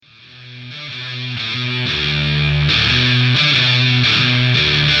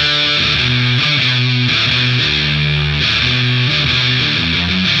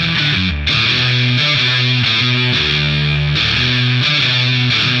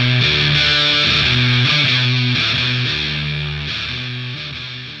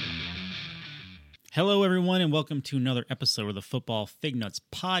and welcome to another episode of the Football Fig Nuts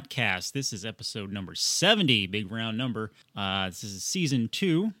podcast. This is episode number 70, big round number. This is season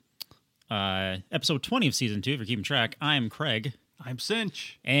 2, episode 20 of season 2, if you're keeping track. I'm Craig. I'm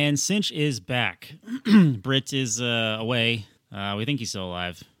Sinch. And Sinch is back. Britt is away. We think he's still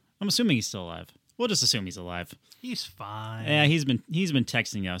alive. I'm assuming he's still alive. We'll just assume he's alive. He's fine. Yeah, he's been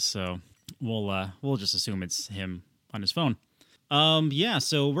texting us, so we'll just assume it's him on his phone.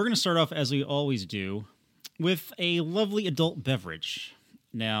 So we're going to start off, as we always do, with a lovely adult beverage.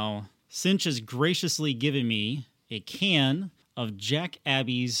 Now, Cinch has graciously given me a can of Jack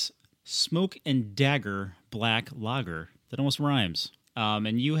Abbey's Smoke Dagger Black Lager. That almost rhymes.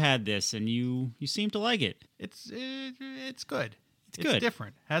 And you had this, and you seem to like it. It's good. It's good.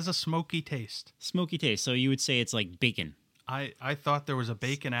 Different. Has a smoky taste. Smoky taste. So you would say it's like bacon. I thought there was a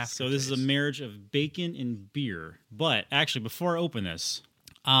bacon aftertaste. So this is a marriage of bacon and beer. But actually, before I open this,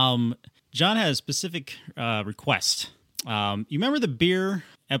 John had a specific request. You remember the beer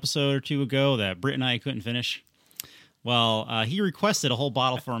episode or two ago that Britt and I couldn't finish? Well, he requested a whole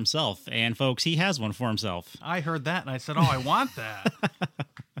bottle for himself. And folks, he has one for himself. I heard that, and I said, I want that.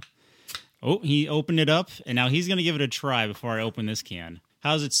 Oh, he opened it up, and now he's going to give it a try before I open this can.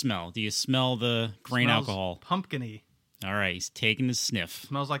 How does it smell? Do you smell the grain Smells alcohol? Pumpkin-y. All right, he's taking a sniff.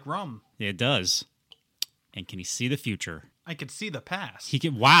 Smells like rum. Yeah, it does. And can he see the future? I could see the past. He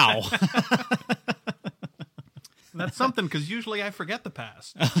can. Wow. That's something, because usually I forget the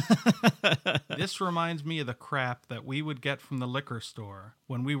past. This reminds me of the crap that we would get from the liquor store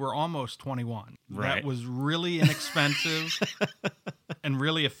when we were almost 21. Right. That was really inexpensive and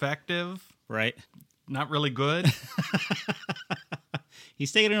really effective. Right. Not really good.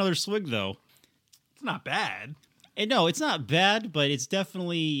 He's taking another swig, though. It's not bad. And no, it's not bad, but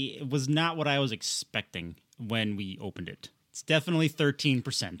it was not what I was expecting when we opened it. It's definitely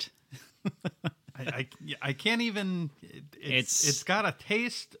 13%. I can't even. It's got a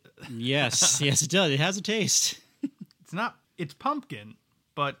taste. Yes, it does. It has a taste. It's pumpkin,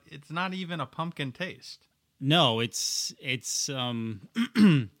 but it's not even a pumpkin taste. No, it's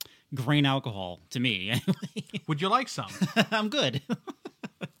grain alcohol to me. Anyway. Would you like some? I'm good.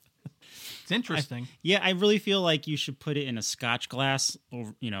 It's interesting. I really feel like you should put it in a Scotch glass,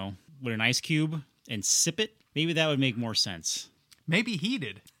 or with an ice cube, and sip it. Maybe that would make more sense. Maybe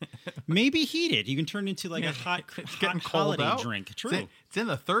heated. You can turn it into like a hot holiday out. drink. True. It's in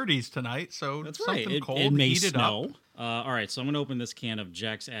the 30s tonight, so that's something right. cold, it may heated snow. up. All right, so I'm going to open this can of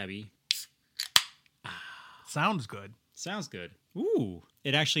Jack's Abbey. Sounds good. Sounds good. Ooh,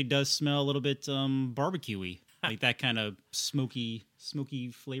 it actually does smell a little bit barbecue-y, like that kind of smoky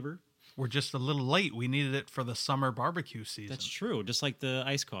flavor. We're just a little late. We needed it for the summer barbecue season. That's true, just like the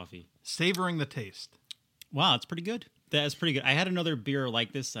iced coffee. Savoring the taste. Wow, it's pretty good. That's pretty good. I had another beer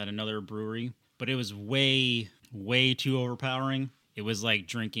like this at another brewery, but it was way, way too overpowering. It was like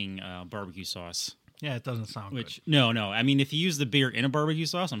drinking barbecue sauce. Yeah, it doesn't sound good. No. I mean, if you use the beer in a barbecue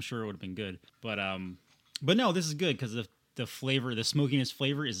sauce, I'm sure it would have been good. But no, this is good because the flavor, the smokiness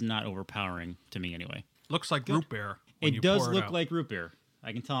flavor is not overpowering to me anyway. Looks like root beer. It does look like root beer.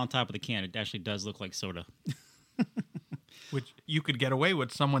 I can tell on top of the can, it actually does look like soda. Which you could get away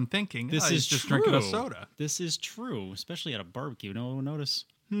with someone thinking, this is just true. Drinking a soda. This is true, especially at a barbecue. No one will notice.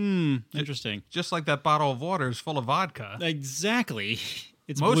 Interesting. Just like that bottle of water is full of vodka. Exactly.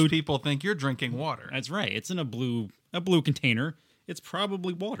 Most people think you're drinking water. That's right. It's in a blue container. It's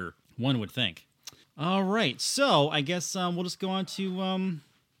probably water, one would think. All right, so I guess we'll just go on to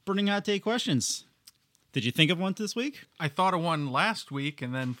Burning Hot Take questions. Did you think of one this week? I thought of one last week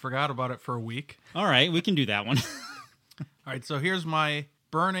and then forgot about it for a week. All right, we can do that one. All right, so here's my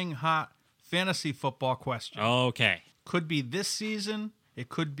burning hot fantasy football question. Okay. Could be this season. It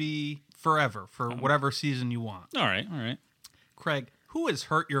could be forever, for whatever season you want. All right. Craig, who has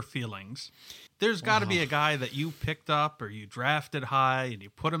hurt your feelings? There's got to be a guy that you picked up or you drafted high and you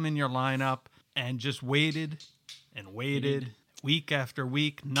put him in your lineup and just waited week after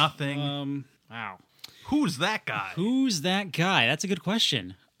week, nothing. Wow. Who's that guy? That's a good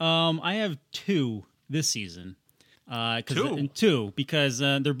question. I have two this season. Two, because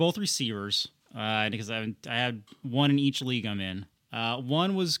they're both receivers. Because I had one in each league I'm in.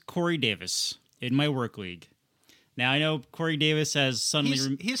 One was Corey Davis in my work league. Now I know Corey Davis has suddenly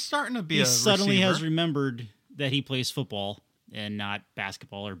he's starting to be he a suddenly receiver. has remembered that he plays football and not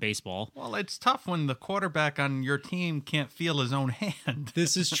basketball or baseball. Well, it's tough when the quarterback on your team can't feel his own hand.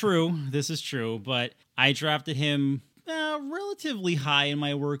 This is true. But I drafted him relatively high in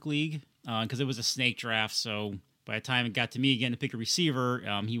my work league because it was a snake draft. So by the time it got to me again to pick a receiver,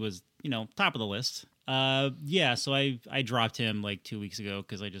 he was top of the list. Yeah, so I dropped him like 2 weeks ago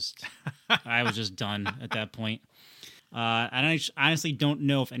because I was just done at that point. And I honestly don't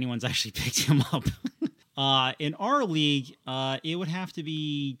know if anyone's actually picked him up. In our league, it would have to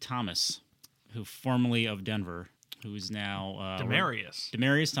be Thomas, who formerly of Denver, who's now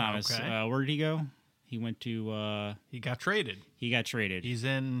Demarius Thomas. Okay. Where did he go? He went to. He got traded. He's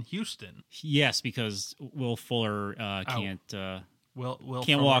in Houston. Yes, because Will Fuller can't. Will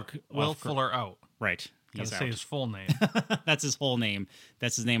can't Fuller, walk. Will Fuller out. Right. Gotta say his full name. That's his whole name.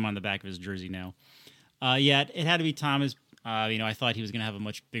 That's his name on the back of his jersey now. Yeah, it had to be Thomas. I thought he was going to have a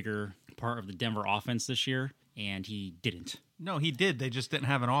much bigger part of the Denver offense this year, and he didn't. No, he did. They just didn't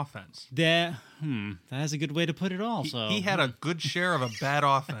have an offense. That is a good way to put it all. He had a good share of a bad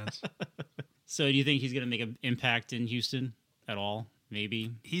offense. So do you think he's going to make an impact in Houston at all?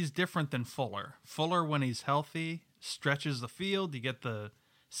 Maybe. He's different than Fuller. Fuller, when he's healthy, stretches the field. You get the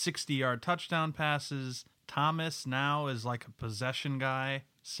 60-yard touchdown passes. Thomas now is like a possession guy.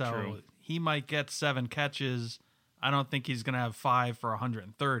 So True. He might get 7 catches. I don't think he's going to have 5 for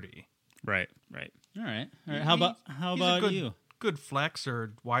 130. Right. All right. How about you? Good flex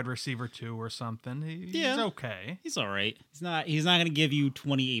or wide receiver 2 or something. He's okay. He's all right. He's not going to give you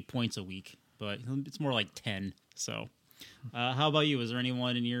 28 points a week, but it's more like 10. So, how about you? Is there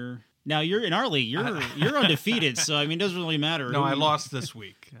anyone in your... Now, you're in our league. You're undefeated, so, I mean, it doesn't really matter. No, I lost this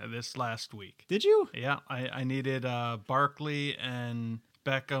week, this last week. Did you? Yeah, I needed Barkley and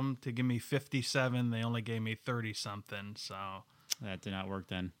Beckham to give me 57. They only gave me 30-something, so... That did not work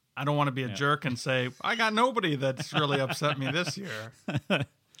then. I don't want to be a jerk and say, I got nobody that's really upset me this year.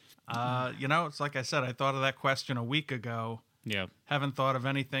 It's like I said, I thought of that question a week ago. Yeah. Haven't thought of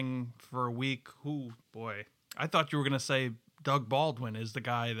anything for a week. Boy. I thought you were going to say Doug Baldwin is the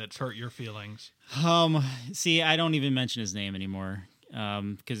guy that's hurt your feelings. See, I don't even mention his name anymore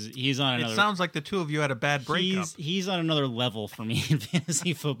because he's on another... It sounds like the two of you had a bad breakup. He's on another level for me in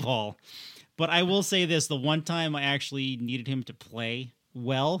fantasy football. But I will say this, the one time I actually needed him to play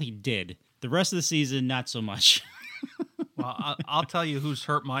well, he did. The rest of the season, not so much. Well, I'll tell you who's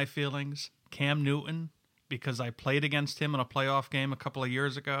hurt my feelings. Cam Newton, because I played against him in a playoff game a couple of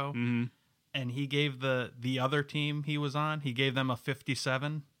years ago, and he gave the other team he was on, he gave them a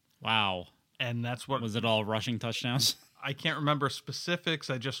 57. Wow. And that's what... Was it all rushing touchdowns? I can't remember specifics.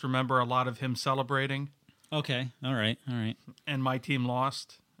 I just remember a lot of him celebrating. Okay. All right. And my team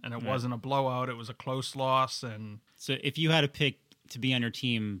lost, and it wasn't a blowout. It was a close loss. And so if you had to pick to be on your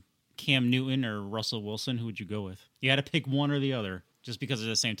team, Cam Newton or Russell Wilson, who would you go with? You had to pick one or the other, just because they're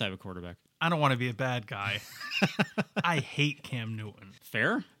the same type of quarterback. I don't want to be a bad guy. I hate Cam Newton.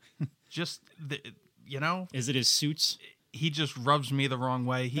 Fair? Just, Is it his suits? He just rubs me the wrong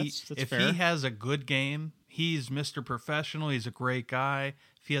way. That's if fair. he has a good game, he's Mr. Professional. He's a great guy.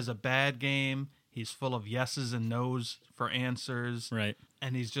 If he has a bad game, he's full of yeses and nos for answers. Right.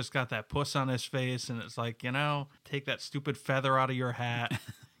 And he's just got that puss on his face, and it's like, take that stupid feather out of your hat.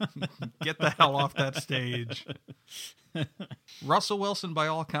 Get the hell off that stage. Russell Wilson, by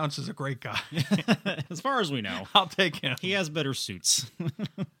all accounts, is a great guy. As far as we know. I'll take him. He has better suits.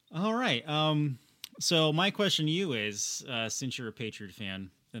 All right. So my question to you is, since you're a Patriot fan,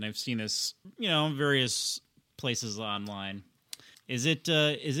 and I've seen this, various places online, is it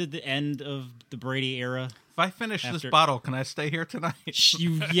the end of the Brady era? If I finish this bottle, can I stay here tonight?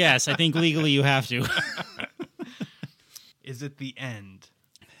 Yes, I think legally you have to. Is it the end?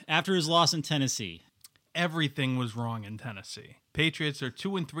 After his loss in Tennessee. Everything was wrong in Tennessee. Patriots are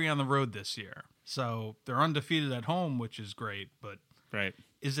 2-3 on the road this year. So they're undefeated at home, which is great. But right.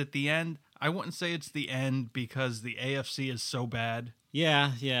 Is it the end? I wouldn't say it's the end because the AFC is so bad.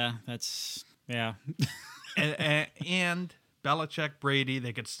 Yeah. and Belichick, Brady,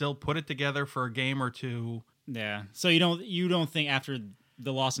 they could still put it together for a game or two. Yeah. So you don't think after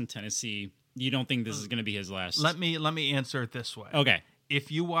the loss in Tennessee, you don't think this is going to be his last? Let me answer it this way. Okay. If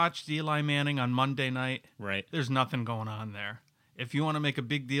you watched Eli Manning on Monday night, right, there's nothing going on there. If you want to make a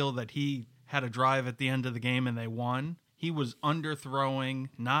big deal that he had a drive at the end of the game and they won, he was underthrowing,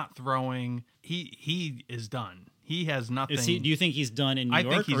 not throwing. He is done. He has nothing. Do you think he's done in New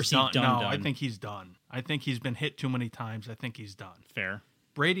York, or is he done? No, I think he's done. I think he's been hit too many times. I think he's done. Fair.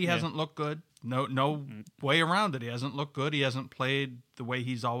 Brady hasn't looked good. No way around it. He hasn't looked good. He hasn't played the way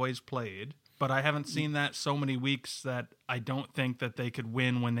he's always played. But I haven't seen that so many weeks that I don't think that they could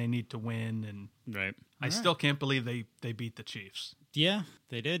win when they need to win. And right. I still can't believe they beat the Chiefs. Yeah,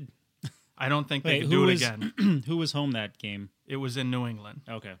 they did. I don't think they can do it again. Who was home that game? It was in New England.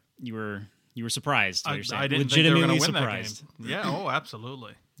 Okay. You were surprised. I didn't think they were going to win surprised. That game. Yeah,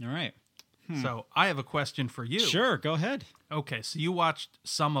 absolutely. All right. So I have a question for you. Sure, go ahead. Okay, so you watched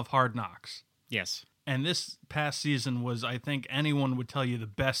some of Hard Knocks. Yes. And this past season was, I think anyone would tell you, the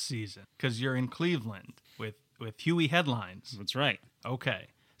best season because you're in Cleveland with Huey headlines. That's right. Okay.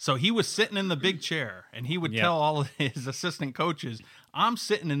 So he was sitting in the big chair, and he would tell all of his assistant coaches, I'm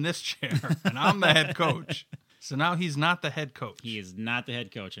sitting in this chair, and I'm the head coach. So now he's not the head coach. He is not the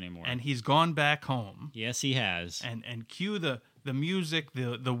head coach anymore. And he's gone back home. Yes, he has. And cue the music,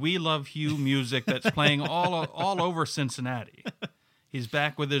 the We Love Hue music that's playing all over Cincinnati. He's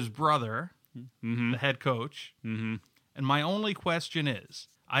back with his brother, the head coach. Mm-hmm. And my only question is,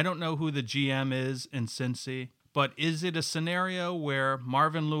 I don't know who the GM is in Cincy, but is it a scenario where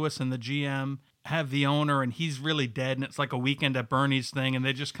Marvin Lewis and the GM have the owner and he's really dead and it's like a Weekend at Bernie's thing and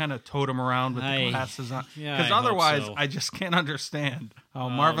they just kind of tote him around with the glasses on? Because otherwise, I just can't understand how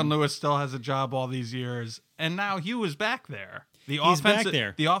Marvin Lewis still has a job all these years. And now Hue is back there. He's back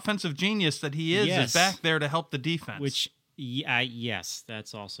there. The offensive genius that he is back there to help the defense. Which... yes,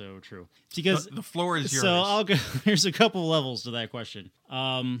 that's also true. Because the floor is yours. So I'll go. There's a couple levels to that question.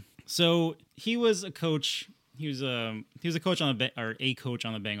 So he was a coach. He was a coach on a coach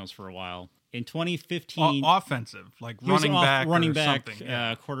on the Bengals for a while. In 2015, offensive, like running back,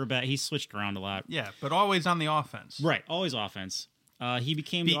 something. Quarterback. He switched around a lot. Yeah, but always on the offense. Right, always offense. He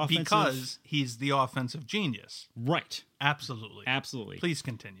became the offensive because he's the offensive genius. Right. Absolutely. Please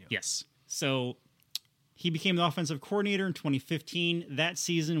continue. Yes. So. He became the offensive coordinator in 2015. That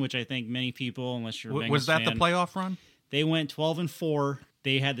season, which I think many people, unless you're a Bengals was that fan, the playoff run? They went 12-4.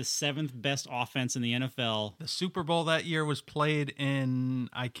 They had the 7th best offense in the NFL. The Super Bowl that year was played in,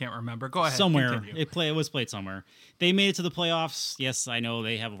 I can't remember. Go ahead. Somewhere. Continue. It was played somewhere. They made it to the playoffs. Yes, I know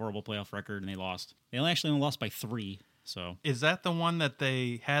they have a horrible playoff record, and they lost. They actually only lost by 3. So is that the one that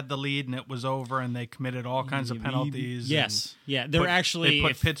they had the lead and it was over and they committed all kinds of penalties? Yes. Yeah, they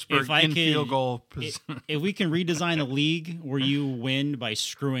put Pittsburgh in field goal. If we can redesign a league where you win by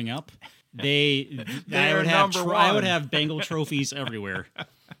screwing up, I would have Bengal trophies everywhere.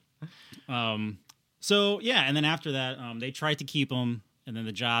 So yeah, and then after that, they tried to keep him, and then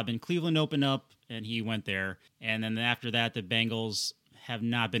the job in Cleveland opened up, and he went there, and then after that, the Bengals have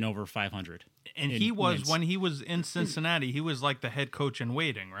not been over 500. And when he was in Cincinnati, he was like the head coach in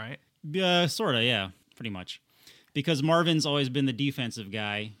waiting, right? Sort of, yeah, pretty much. Because Marvin's always been the defensive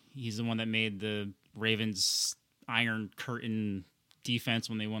guy. He's the one that made the Ravens Iron Curtain defense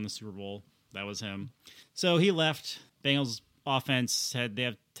when they won the Super Bowl. That was him. So he left. Bengals offense they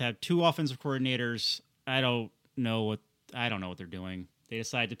have to have 2 offensive coordinators. I don't know what they're doing. They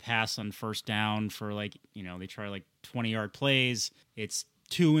decide to pass on first down for they try 20-yard plays. It's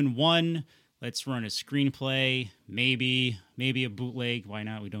 2-1. Let's run a screenplay, maybe a bootleg. Why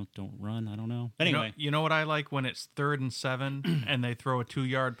not? We don't run. I don't know. But anyway, you know what I like when it's 3rd and 7 and they throw a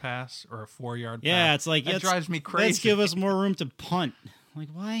 2-yard pass or a 4-yard pass. Yeah, it's like that drives me crazy. Let's give us more room to punt. Like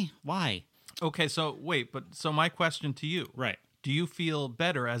why? Okay, so so my question to you, right? Do you feel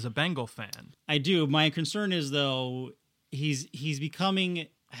better as a Bengal fan? I do. My concern is though he's becoming.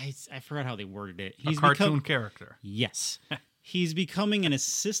 I forgot how they worded it. He's a cartoon character. Yes. He's becoming an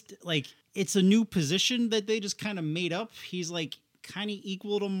assistant. It's a new position that they just kind of made up. He's kind of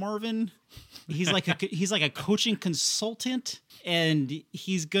equal to Marvin. He's like a coaching consultant, and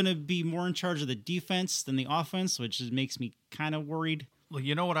he's gonna be more in charge of the defense than the offense, which makes me kind of worried. Well,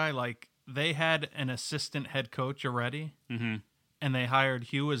 you know what I like? They had an assistant head coach already, and they hired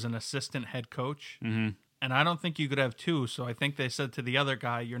Hue as an assistant head coach. Mm-hmm. And I don't think you could have 2, so I think they said to the other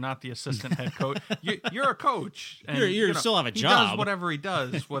guy, "You're not the assistant head coach. You're a coach. And, you still have a job. He does whatever he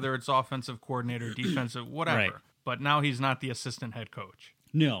does, whether it's offensive coordinator, defensive, whatever. Right. But now he's not the assistant head coach.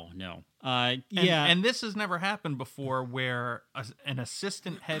 No. And this has never happened before, where an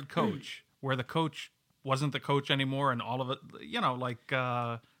assistant head coach, where the coach wasn't the coach anymore, and all of it,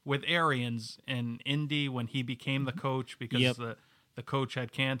 with Arians in Indy when he became the coach because the coach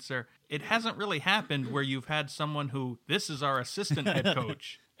had cancer. It hasn't really happened where you've had someone who, this is our assistant head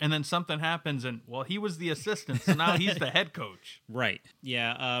coach, and then something happens and, he was the assistant, so now he's the head coach. Right.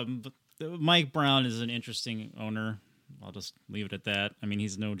 Yeah. Mike Brown is an interesting owner. I'll just leave it at that. I mean,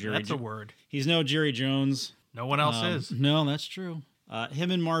 he's no Jerry. That's a word. He's no Jerry Jones. No one else is. No, that's true.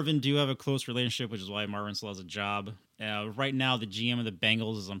 Him and Marvin do have a close relationship, which is why Marvin still has a job. Right now, the GM of the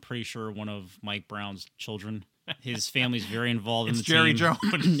Bengals is, I'm pretty sure, one of Mike Brown's children. His family's very involved in the team. It's Jerry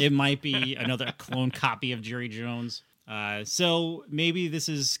Jones. It might be another clone copy of Jerry Jones. So maybe this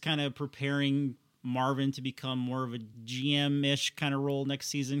is kind of preparing Marvin to become more of a GM-ish kind of role next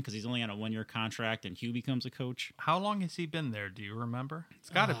season because he's only on a 1-year contract and Hue becomes a coach. How long has he been there? Do you remember? It's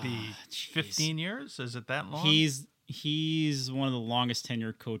got to be 15 years. Is it that long? He's one of the longest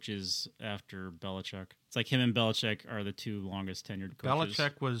tenured coaches after Belichick. It's like him and Belichick are the two longest tenured coaches.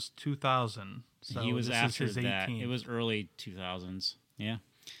 Belichick was 2000. So he was this after is his that. 18th. It was early 2000s. Yeah.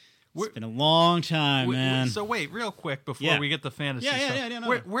 It's been a long time, man. So wait, real quick before we get the fantasy stuff.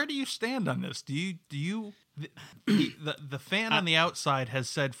 No. Where do you stand on this? Do you the fan on the outside has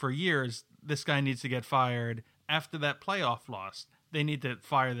said for years this guy needs to get fired after that playoff loss. They need to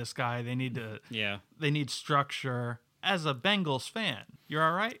fire this guy. They need to They need structure. As a Bengals fan, you're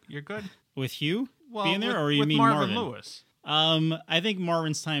all right? You're good? With Hue being there, or you mean Marvin Lewis? I think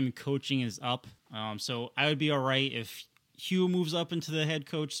Marvin's time coaching is up. So I would be all right if Hue moves up into the head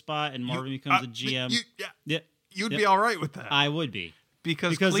coach spot and Marvin becomes a GM. You'd be all right with that. I would be.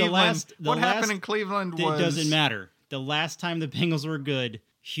 Because Cleveland, what happened in Cleveland was... It doesn't matter. The last time the Bengals were good,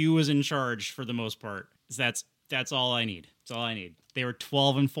 Hue was in charge for the most part. That's all I need. That's all I need. They were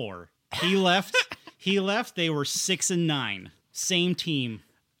 12-4. He left. They were 6-9. Same team.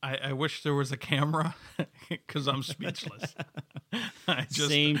 I wish there was a camera because I'm speechless.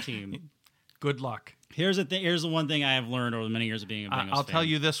 Same team. Good luck. Here's the one thing I have learned over the many years of being a Bengals fan. I'll tell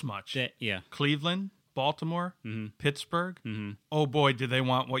you this much. Cleveland, Baltimore, Pittsburgh. Oh boy, do they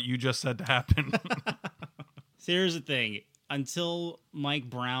want what you just said to happen. So here's the thing. Until Mike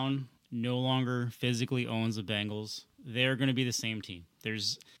Brown no longer physically owns the Bengals, they're going to be the same team.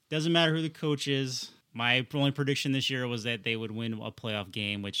 Doesn't matter who the coach is. My only prediction this year was that they would win a playoff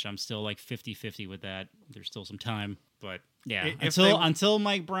game, which I'm still like 50-50 with that. There's still some time. But yeah, until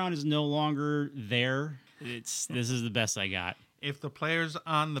Mike Brown is no longer there, this is the best I got. If the players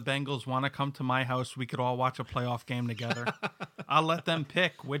on the Bengals want to come to my house, we could all watch a playoff game together. I'll let them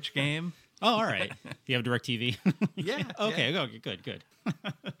pick which game. Oh, all right. You have DirecTV? Yeah. Okay, good.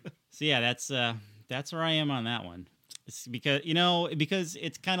 So yeah, that's where I am on that one. It's because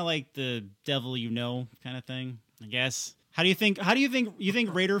it's kind of like the devil kind of thing, I guess. How do you think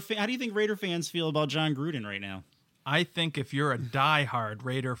Raider fans feel about John Gruden right now? I think if you're a diehard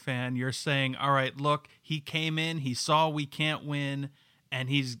Raider fan, you're saying, all right, look, he came in, he saw we can't win, and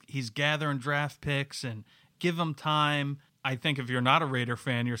he's gathering draft picks and give him time. I think if you're not a Raider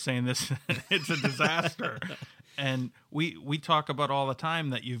fan, you're saying this it's a disaster. And we talk about all the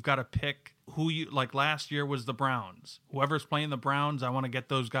time that you've got to pick who you like. Last year was the Browns. Whoever's playing the Browns, I want to get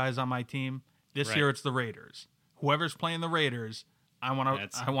those guys on my team. This year it's the Raiders. Whoever's playing the Raiders, I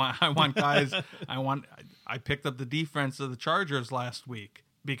want guys. I picked up the defense of the Chargers last week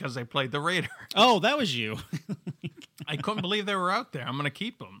because they played the Raiders. Oh, that was you. I couldn't believe they were out there. I'm going to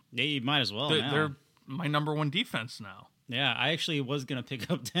keep them. Yeah, you might as well. They're my number one defense now. Yeah, I actually was going to pick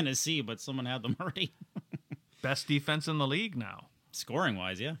up Tennessee, but someone had them already. Best defense in the league now. Scoring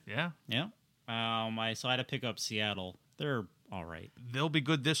wise, yeah. Yeah. So I had to pick up Seattle. They're all right. They'll be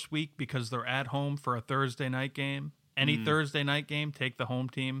good this week because they're at home for a Thursday night game. Any Thursday night game, take the home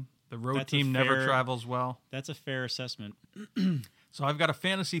team. The road team never travels well. That's a fair assessment. So I've got a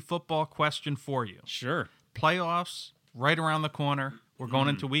fantasy football question for you. Sure. Playoffs right around the corner. We're going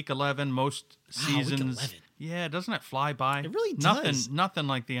into week 11. Most seasons. Week 11. Yeah, doesn't it fly by? It really does. Nothing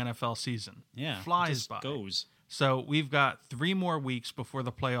like the NFL season. Yeah. Flies by. Goes. So we've got 3 more weeks before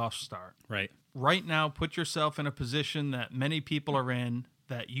the playoffs start. Right. Right now, put yourself in a position that many people are in,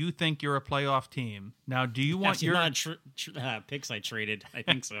 that you think you're a playoff team. Now, do you want your picks I traded? I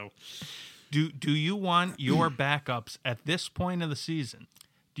think so. Do you want your backups at this point of the season?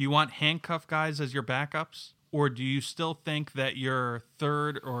 Do you want handcuff guys as your backups? Or do you still think that your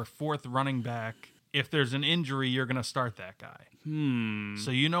third or fourth running back, if there's an injury, you're going to start that guy? So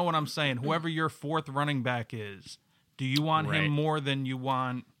you know what I'm saying? Whoever your fourth running back is, do you want him more than you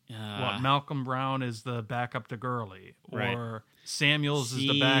want Malcolm Brown is the backup to Gurley? Or Samuels is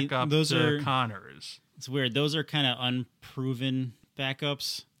the backup to Connors? It's weird. Those are kind of unproven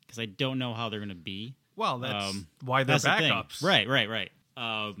backups because I don't know how they're going to be. Well, that's why they're backups. Right.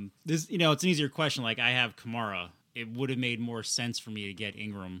 This, it's an easier question. Like, I have Kamara. It would have made more sense for me to get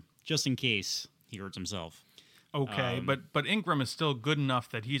Ingram just in case he hurts himself. Okay, but Ingram is still good enough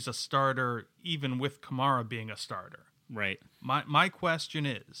that he's a starter, even with Kamara being a starter. Right. My question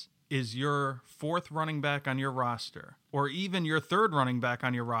is your fourth running back on your roster, or even your third running back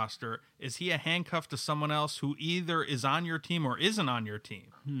on your roster, is he a handcuff to someone else who either is on your team or isn't on your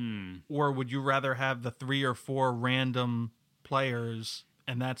team? Or would you rather have the 3 or 4 random players,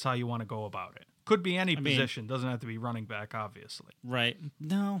 and that's how you want to go about it? Could be any position. Doesn't have to be running back, obviously. Right.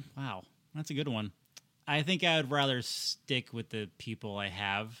 No. Wow. That's a good one. I think I would rather stick with the people I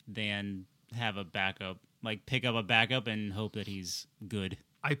have than have a backup. Like, pick up a backup and hope that he's good.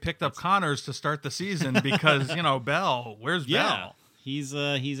 I picked up Connors to start the season because, Bell. Where's Bell? He's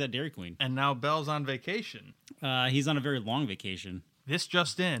at Dairy Queen. And now Bell's on vacation. He's on a very long vacation. This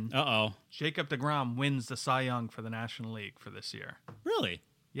just in. Uh-oh. Jacob deGrom wins the Cy Young for the National League for this year. Really?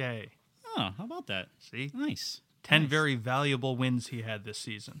 Yay. Oh, how about that? See? Nice. 10 very valuable wins he had this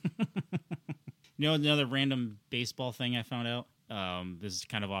season. You know, another random baseball thing I found out? This is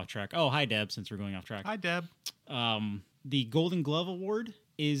kind of off track. Oh, hi, Deb, since we're going off track. Hi, Deb. The Golden Glove Award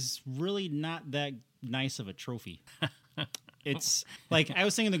is really not that nice of a trophy. It's like, I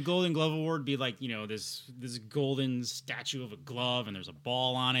was thinking the Golden Glove Award would be like, you know, this golden statue of a glove and there's a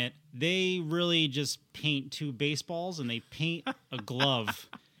ball on it. They really just paint 2 baseballs and they paint a glove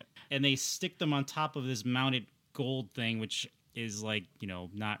and they stick them on top of this mounted gold thing, which is like, you know,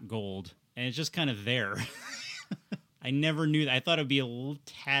 not gold. And it's just kind of there. I never knew that. I thought it'd be a little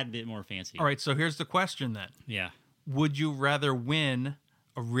tad bit more fancy. All right, so here's the question then. Yeah. Would you rather win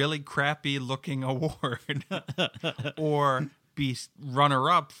a really crappy looking award or be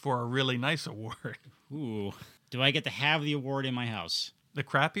runner-up for a really nice award? Ooh. Do I get to have the award in my house? The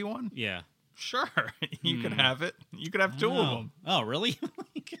crappy one? Yeah. Sure. You could have it. You could have 2 of them. Oh, really?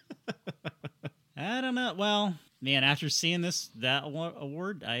 I don't know. Well, man, after seeing that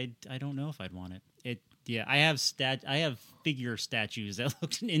award, I don't know if I'd want it. Yeah, I have figure statues that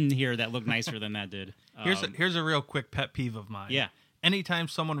looked in here that look nicer than that did. Here's a real quick pet peeve of mine. Yeah. Anytime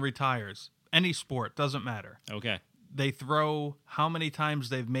someone retires, any sport, doesn't matter. Okay. They throw how many times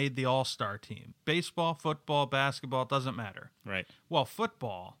they've made the All-Star team. Baseball, football, basketball, doesn't matter. Right. Well,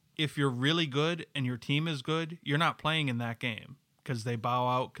 football, if you're really good and your team is good, you're not playing in that game because they bow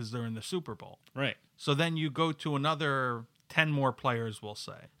out because they're in the Super Bowl. Right. So then you go to another 10 more players, we'll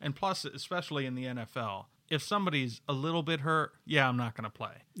say. And plus, especially in the NFL, if somebody's a little bit hurt, yeah, I'm not going to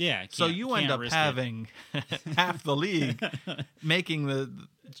play. Yeah. So you end up having half the league making the...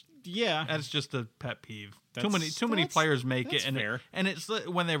 Yeah. That's just a pet peeve. Too many players make it. Fair. And it's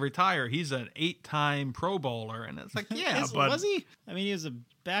when they retire, he's an 8-time Pro Bowler. And it's like, yeah, but... Was he? I mean, he was a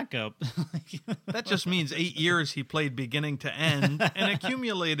backup. That just means 8 years he played beginning to end and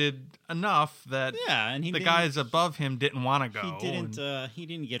accumulated enough that and the guys above him didn't want to go. He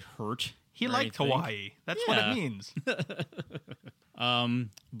didn't get hurt. He liked Hawaii. That's what it means.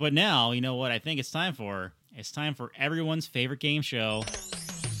 But now, you know what I think it's time for? It's time for everyone's favorite game show.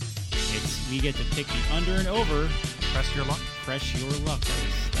 We get to pick the under and over. Press your luck. Press your luck. That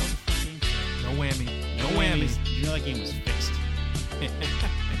was a fun game show. No whammy. No whammies. You know that game was fixed. It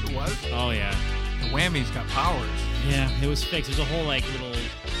was? Oh, yeah. The whammy's got powers. Yeah, it was fixed. There's a whole, like, little,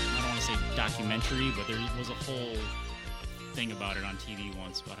 I don't want to say documentary, but there was a whole thing about it on TV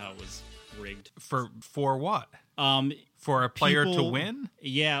once, about how it was rigged. For what? For a player to win?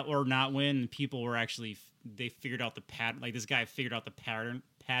 Yeah, or not win. People were actually, they figured out the pattern. Like, this guy figured out the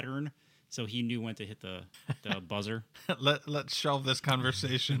pattern. So he knew when to hit the buzzer. Let's shelve this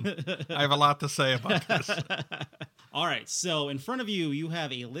conversation. I have a lot to say about this. All right. So in front of you, you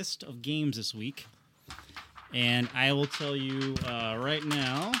have a list of games this week. And I will tell you right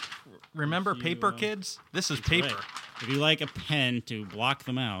now. Remember paper, kids? This is paper. Right. If you like a pen to block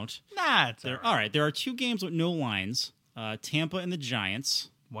them out. Nah, it's all right. There are 2 games with no lines. Tampa and the Giants.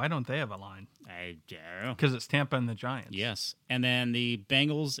 Why don't they have a line? I don't know. Because it's Tampa and the Giants. Yes. And then the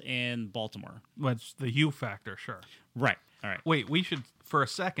Bengals and Baltimore. What's the Hue factor? Sure. Right. All right. Wait, we should, for a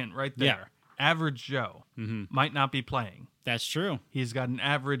second, right there. Yeah. Average Joe might not be playing. That's true. He's got an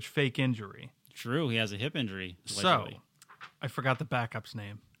average fake injury. True. He has a hip injury. Allegedly. So, I forgot the backup's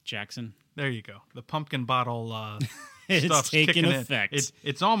name. Jackson. There you go. The pumpkin bottle it's stuff's taking kicking effect. In.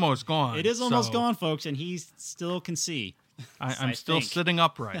 It's almost gone. It is almost gone, folks, and he still can see. I'm still sitting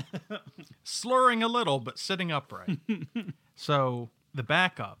upright. Slurring a little, but sitting upright. So the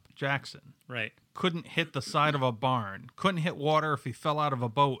backup, Jackson, right, couldn't hit the side of a barn. Couldn't hit water if he fell out of a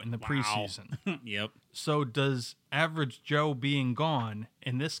boat in the preseason. Yep. So does average Joe being gone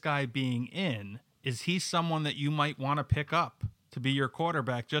and this guy being in, is he someone that you might want to pick up to be your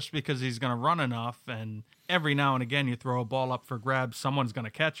quarterback just because he's going to run enough and every now and again you throw a ball up for grabs, someone's going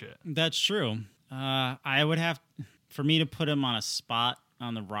to catch it? That's true. I would have... For me to put him on a spot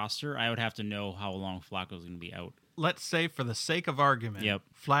on the roster, I would have to know how long Flacco's going to be out. Let's say, for the sake of argument,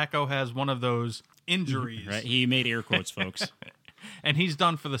 Flacco has one of those injuries. Right, he made air quotes, folks. And he's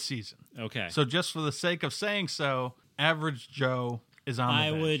done for the season. Okay. So just for the sake of saying so, average Joe is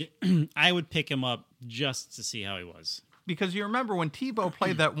on the bench. I would pick him up just to see how he was. Because you remember when Tebow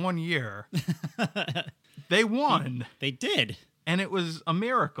played that one year, they won. They did. And it was a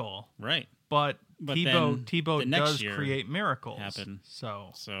miracle. Right. But Tebow does create miracles. Happen.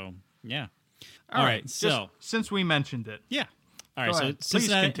 So yeah. All right. So since we mentioned it. Yeah. All right. So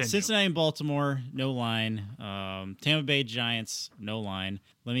Cincinnati and Baltimore, no line. Tampa Bay Giants, no line.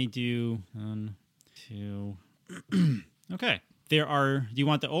 Let me do 1, 2. Okay. Do you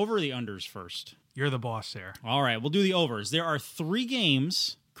want the over or the unders first? You're the boss there. All right, we'll do the overs. There are 3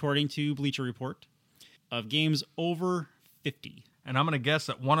 games, according to Bleacher Report, of games over 50. And I'm going to guess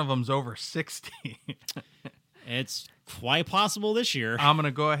that one of them's over 60. It's quite possible this year. I'm going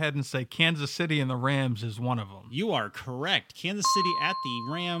to go ahead and say Kansas City and the Rams is one of them. You are correct. Kansas City at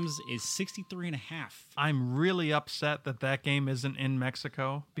the Rams is 63.5. I'm really upset that game isn't in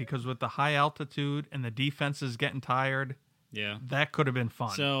Mexico because with the high altitude and the defense is getting tired, Yeah. that could have been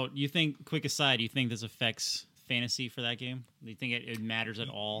fun. So you think, quick aside, you think this affects fantasy for that game? Do you think it matters at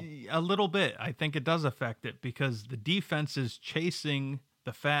all? A little bit. I think it does affect it because the defense is chasing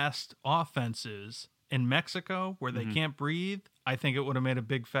the fast offenses in Mexico where they can't breathe. I think it would have made a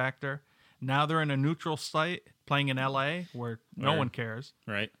big factor. Now they're in a neutral site playing in LA where no one cares.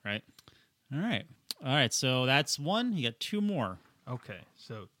 Right. All right, so that's one. You got 2 more. Okay,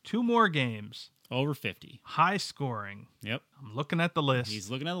 so 2 more games. Over 50. High scoring. Yep. I'm looking at the list. He's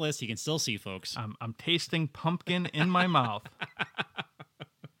looking at the list. He can still see, folks. I'm tasting pumpkin in my mouth.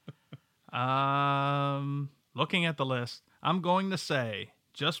 Looking at the list, I'm going to say,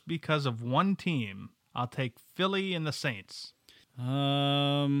 just because of one team, I'll take Philly and the Saints.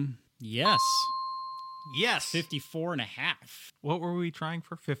 Yes. Yes. 54.5. What were we trying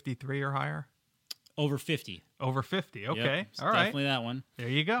for? 53 or higher? Over 50. Over 50. Okay. Yep, All right. Definitely that one. There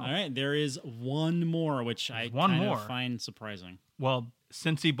you go. All right. There is one more, which I kind of find surprising. Well,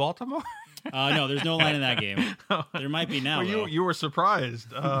 Cincy, Baltimore? No, there's no line in that game. There might be now, well, you were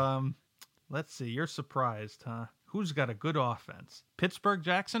surprised. Let's see. You're surprised, huh? Who's got a good offense? Pittsburgh,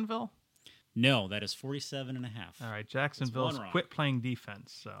 Jacksonville? No, that is 47.5. All right. Jacksonville's quit playing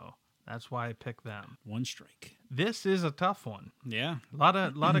defense, so that's why I picked them. 1 strike. This is a tough one. Yeah. A lot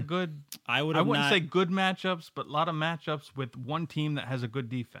of good. I wouldn't say good matchups, but a lot of matchups with one team that has a good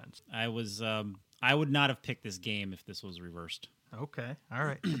defense. I would not have picked this game if this was reversed. Okay. All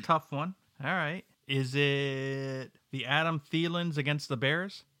right. It's a tough one. All right. Is it the Adam Thielens against the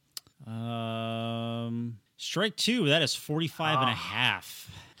Bears? Strike 2. That is 45.5.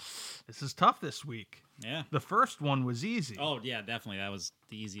 This is tough this week. Yeah. The first one was easy. Oh, yeah, definitely. That was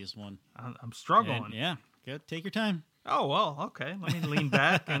the easiest one. I'm struggling. And, yeah. Good. Take your time. Oh, well, okay. Let me lean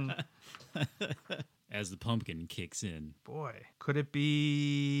back and... As the pumpkin kicks in. Boy, could it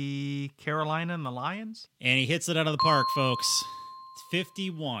be Carolina and the Lions? And he hits it out of the park, folks. It's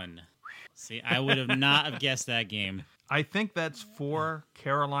 51. See, I would have not have guessed that game. I think that's for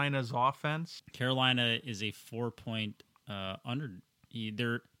Carolina's offense. Carolina is a 4-point under.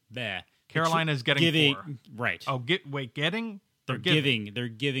 Carolina's getting 4. Right. Oh, getting? They're giving. They're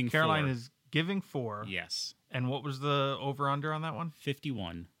giving. Carolina's giving 4. Yes. And what was the over/under on that one?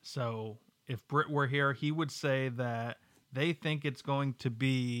 51. So if Britt were here, he would say that they think it's going to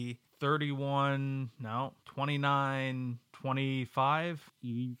be 29, 25.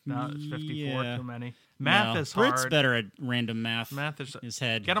 No, it's 54. Yeah. Too many. Math is hard. Britt's better at random math. Math is his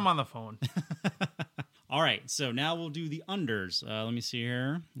head. Get him on the phone. All right, so now we'll do the unders. Let me see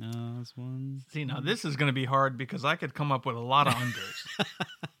here. This one. See, now this is going to be hard because I could come up with a lot of unders.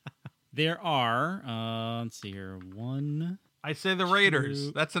 There are, let's see here, 1. I say the Raiders.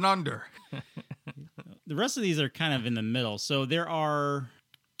 2. That's an under. The rest of these are kind of in the middle. So there are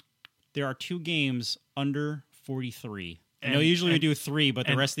 2 games under 43. I know usually we do 3, but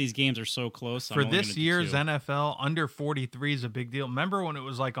the rest of these games are so close. For this year's NFL, under 43 is a big deal. Remember when it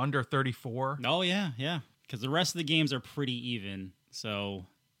was like under 34? Oh, yeah. Because the rest of the games are pretty even. So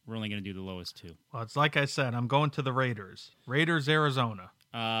we're only going to do the lowest 2. Well, it's like I said, I'm going to the Raiders. Raiders, Arizona.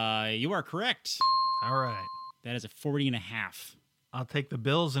 You are correct. All right. That is a 40.5. I'll take the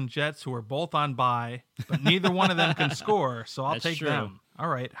Bills and Jets, who are both on bye, but neither one of them can score, so I'll take them. All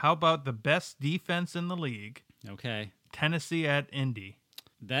right. How about the best defense in the league? Okay. Tennessee at Indy.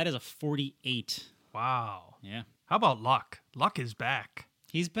 That is a 48. Wow. Yeah. How about Luck? Luck is back.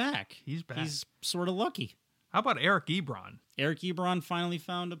 He's back. He's sort of lucky. How about Eric Ebron? Eric Ebron finally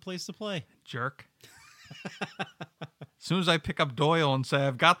found a place to play. Jerk. As soon as I pick up Doyle and say,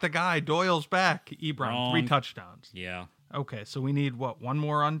 I've got the guy, Doyle's back. Ebron, Wrong. 3 touchdowns. Yeah. Okay, so we need, what, 1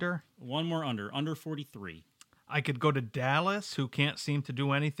 more under? 1 more under 43. I could go to Dallas, who can't seem to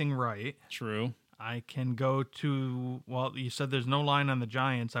do anything right. True. I can go to, well, you said there's no line on the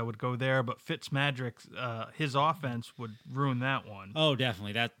Giants. I would go there, but Fitzmagic, his offense would ruin that one. Oh,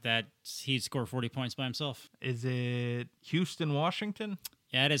 definitely. That he'd score 40 points by himself. Is it Houston, Washington?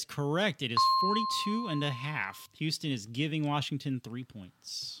 That is correct. It is 42.5. Houston is giving Washington 3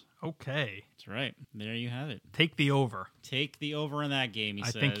 points. Okay. That's right. There you have it. Take the over. Take the over in that game, he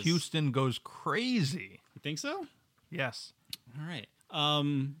says. I think Houston goes crazy. You think so? Yes. All right.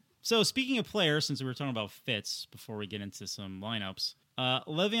 So speaking of players, since we were talking about fits before we get into some lineups,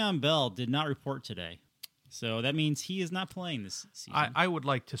 Le'Veon Bell did not report today. So that means he is not playing this season. I would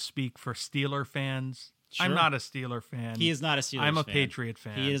like to speak for Steeler fans. Sure. I'm not a Steeler fan. He is not a Steelers fan. I'm a Patriot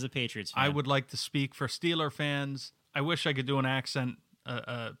fan. He is a Patriots fan. I would like to speak for Steeler fans. I wish I could do an accent,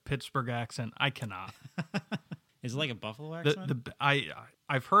 a Pittsburgh accent. I cannot. Is it like a Buffalo accent?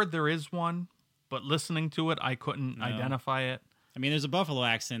 I've heard there is one, but listening to it, I couldn't identify it. I mean, there's a Buffalo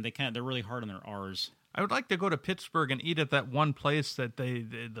accent. They're really hard on their R's. I would like to go to Pittsburgh and eat at that one place that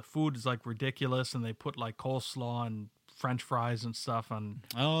the food is like ridiculous, and they put like coleslaw and French fries and stuff on.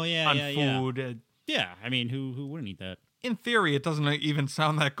 Oh yeah, on yeah, food. Yeah. Yeah, I mean, who wouldn't eat that? In theory, it doesn't even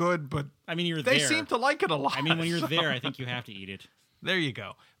sound that good, but I mean, they seem to like it a lot. I mean, when you're there, I think you have to eat it. There you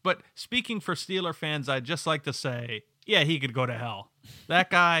go. But speaking for Steeler fans, I'd just like to say, yeah, he could go to hell. That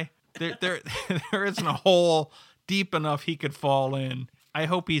guy, there isn't a hole deep enough he could fall in. I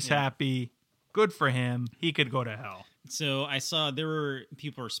hope he's happy. Good for him. He could go to hell. So I saw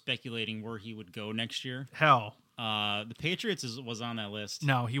people are speculating where he would go next year. Hell. The Patriots was on that list.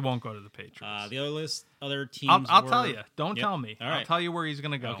 No, he won't go to the Patriots. The other teams. I'll tell you. Don't tell me. All right. I'll tell you where he's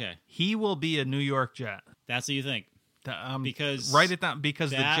going to go. Okay. He will be a New York Jet. That's what you think. Because write it down. Because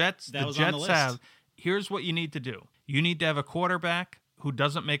the Jets list. have. Here's what you need to do. You need to have a quarterback who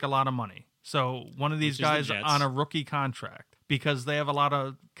doesn't make a lot of money. So one of these guys on a rookie contract because they have a lot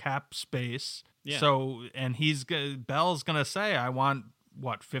of cap space. Yeah. So and Bell's going to say, I want.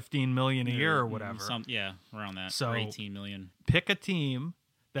 What, $15 million a year or whatever? Around that. So or $18 million. Pick a team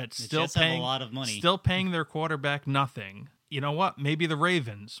that's The still Jets paying have a lot of money. Still paying their quarterback nothing. You know what? Maybe the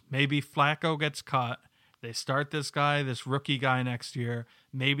Ravens. Maybe Flacco gets cut. They start this rookie guy next year.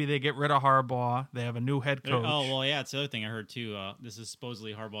 Maybe they get rid of Harbaugh. They have a new head coach. Oh, well, yeah, it's the other thing I heard too. This is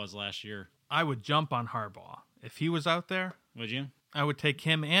supposedly Harbaugh's last year. I would jump on Harbaugh. If he was out there, would you? I would take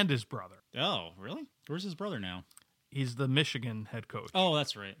him and his brother. Oh, really? Where's his brother now? He's the Michigan head coach. Oh,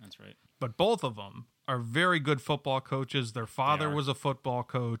 that's right. But both of them are very good football coaches. Their father was a football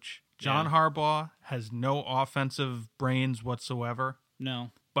coach. John Harbaugh has no offensive brains whatsoever.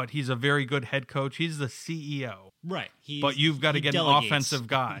 No. But he's a very good head coach. He's the CEO. Right. But you've got to get an offensive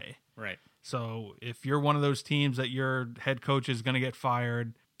guy. Right. So if you're one of those teams that your head coach is going to get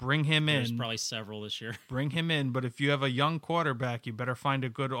fired, bring him in. There's probably several this year. Bring him in. But if you have a young quarterback, you better find a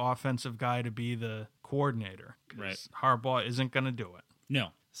good offensive guy to be the coordinator. Right. Harbaugh isn't going to do it. No.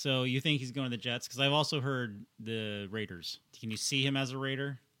 So you think he's going to the Jets? Because I've also heard the Raiders. Can you see him as a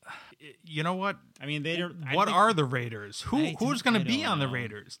Raider? You know what? I mean, they don't. What are the Raiders? Who's going to be on the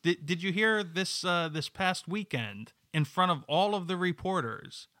Raiders? Did you hear this past weekend in front of all of the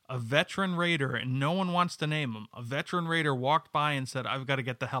reporters? A veteran Raider, and no one wants to name him. A veteran Raider walked by and said, "I've got to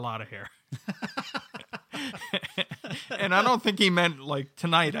get the hell out of here." And I don't think he meant like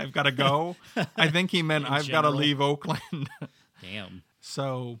tonight. I've got to go. I think he meant I've got to leave Oakland. Damn.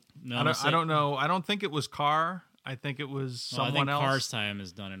 So no, I don't know. I don't think it was Carr. I think it was someone else. Carr's time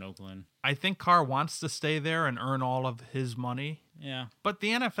is done in Oakland. I think Carr wants to stay there and earn all of his money. Yeah. But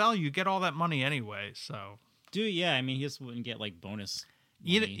the NFL, you get all that money anyway, so. Yeah. I mean, he just wouldn't get like bonus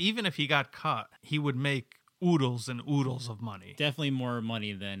money. Even if he got cut, he would make oodles and oodles of money. Definitely more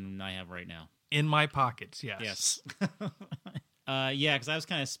money than I have right now. In my pockets, yes. Yes. Yeah, because I was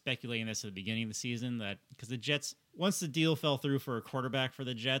kind of speculating this at the beginning of the season that because the Jets, once the deal fell through for a quarterback for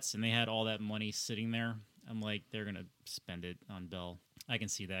the Jets and they had all that money sitting there, I'm like, they're going to spend it on Bell. I can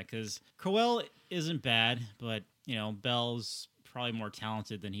see that because Crowell isn't bad, but, Bell's probably more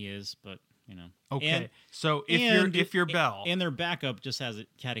talented than he is, but, Okay, so if you're Bell. And their backup just had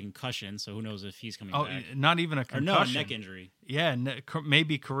a concussion, so who knows if he's coming back. Not even a concussion. Or no, a neck injury. Yeah,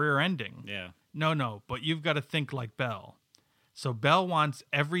 maybe career ending. Yeah. No, but you've got to think like Bell. So Bell wants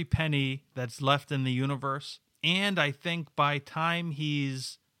every penny that's left in the universe, and I think by time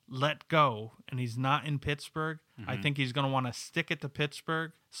he's let go and he's not in Pittsburgh, I think he's going to want to stick it to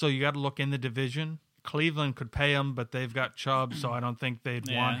Pittsburgh. So you got to look in the division. Cleveland could pay him, but they've got Chubb, so I don't think they'd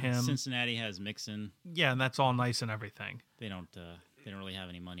want him. Cincinnati has Mixon. Yeah, and that's all nice and everything. They don't really have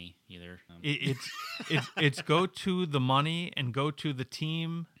any money either. It's go to the money and go to the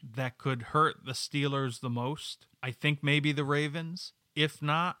team that could hurt the Steelers the most. I think maybe the Ravens. If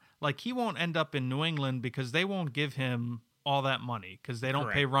not, he won't end up in New England because they won't give him all that money because they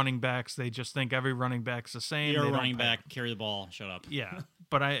don't pay running backs. They just think every running back's the same. You're a running back, carry the ball, shut up. Yeah,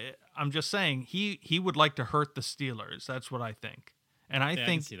 but I'm just saying he would like to hurt the Steelers. That's what I think. And I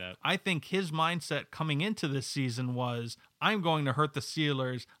think his mindset coming into this season was, I'm going to hurt the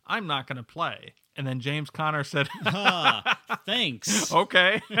Steelers. I'm not going to play. And then James Conner said, thanks.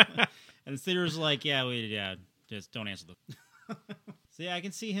 Okay. And the Steelers were like, just don't answer them. So yeah, I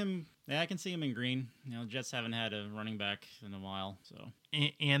can see him. Yeah, I can see him in green. Jets haven't had a running back in a while, so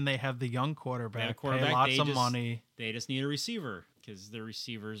and they have the young quarterback. They have a quarterback. Pay lots of money. They just need a receiver because their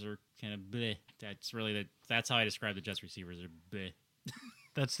receivers are kind of bleh. That's how I describe the Jets receivers. Are bleh.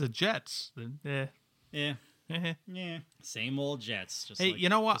 That's the Jets. Yeah. Yeah. Same old Jets. Just hey, like, you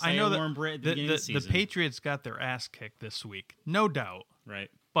know what? I know that Britt the Patriots got their ass kicked this week, no doubt. Right.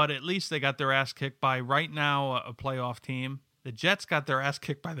 But at least they got their ass kicked by right now a playoff team. The Jets got their ass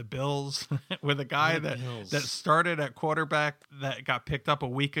kicked by the Bills with a guy that started at quarterback that got picked up a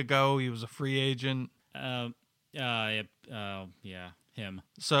week ago. He was a free agent. Yeah, him.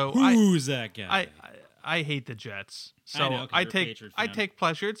 So who's that guy? I hate the Jets. So I take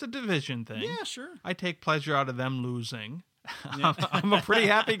pleasure. It's a division thing. Yeah, sure. I take pleasure out of them losing. Yeah. I'm a pretty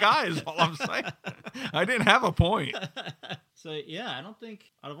happy guy is all I'm saying. I didn't have a point. So, yeah, I don't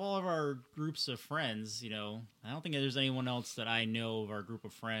think out of all of our groups of friends, I don't think there's anyone else that I know of our group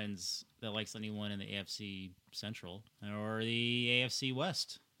of friends that likes anyone in the AFC Central or the AFC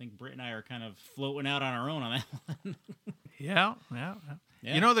West. I think Britt and I are kind of floating out on our own on that one. Yeah.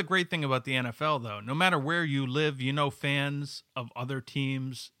 The great thing about the NFL, though, no matter where you live, fans of other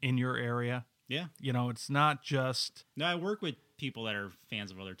teams in your area. Yeah. It's not just... No, I work with people that are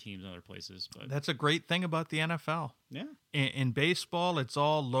fans of other teams in other places. But that's a great thing about the NFL. Yeah. In baseball, it's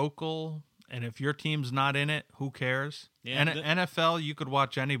all local, and if your team's not in it, who cares? Yeah. NFL, you could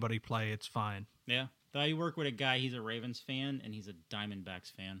watch anybody play. It's fine. Yeah. I work with a guy, he's a Ravens fan, and he's a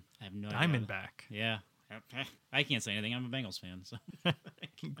Diamondbacks fan. I have no idea. Diamondback? Yeah. I can't say anything. I'm a Bengals fan. So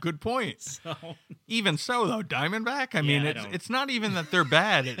good point. So even so, though, Diamondback. I mean, it's not even that they're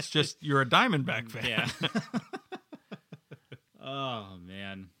bad. It's just you're a Diamondback fan. Yeah. Oh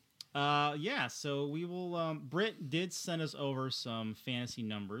man. Yeah. So we will. Britt did send us over some fantasy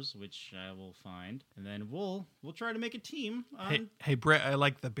numbers, which I will find, and then we'll try to make a team. Hey, Britt. I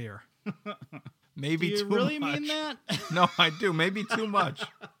like the beer. Maybe do you too really much. mean that? No, I do. Maybe too much.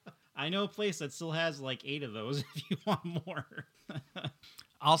 I know a place that still has like 8 of those if you want more.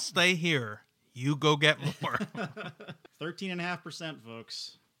 I'll stay here. You go get more. 13.5%,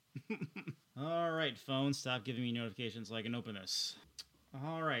 folks. All right, phone, stop giving me notifications so I can open this.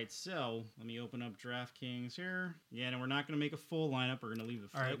 All right, so let me open up DraftKings here. Yeah, and we're not going to make a full lineup. We're going to leave the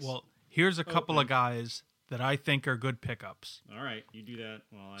flex. All right, well, here's a couple of guys that I think are good pickups. All right, you do that.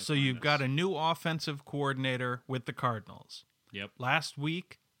 So you've got a new offensive coordinator with the Cardinals. Yep. Last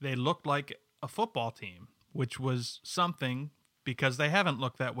week, they looked like a football team, which was something because they haven't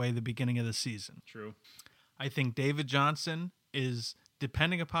looked that way the beginning of the season. True. I think David Johnson is,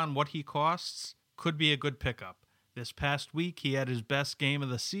 depending upon what he costs, could be a good pickup. This past week, he had his best game of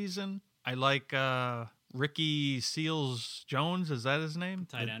the season. I like Ricky Seals-Jones. Is that his name?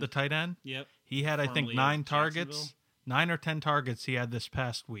 The tight end? Yep. He had, I think, 9 targets. 9 or 10 targets he had this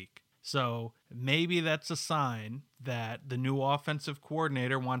past week. So maybe that's a sign that the new offensive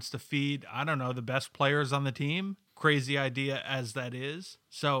coordinator wants to feed, I don't know, the best players on the team. Crazy idea as that is.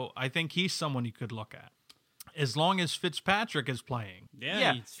 So I think he's someone you could look at. As long as Fitzpatrick is playing.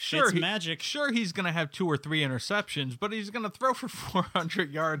 Yeah, sure. Magic. Sure, he's going to have 2 or 3 interceptions, but he's going to throw for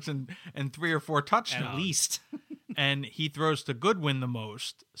 400 yards and 3 or 4 touchdowns. At least. And he throws to Goodwin the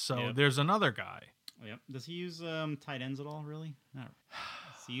most. So there's another guy. Yep. Does he use tight ends at all, really? No.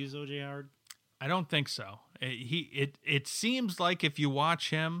 Does he use O.J. Howard? I don't think so. It seems like if you watch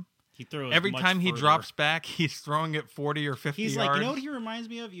him, he throws every much time he further. drops back, he's throwing it 40 or 50 He's yards. like, you know what he reminds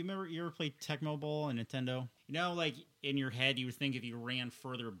me of? You ever played Tecmo Bowl on Nintendo? Like in your head, you would think if you ran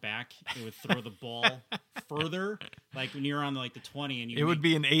further back, it would throw the ball further. Like when you're on the 20 and you would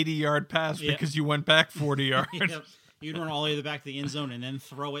be an 80-yard pass because you went back 40 yards. Yep. You'd run all the way to the back of the end zone and then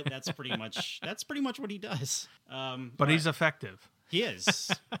throw it. That's pretty much what he does. But he's effective. He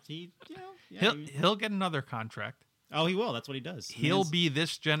is. He'll get another contract. Oh, he will. That's what he does. He'll be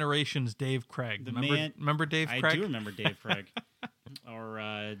this generation's Dave Craig. Remember Dave Craig? I do remember Dave Craig.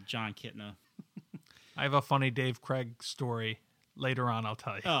 Or John Kitna. I have a funny Dave Craig story later on, I'll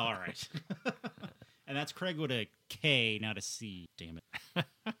tell you. Oh, all right. And that's Craig with a K, not a C. Damn it.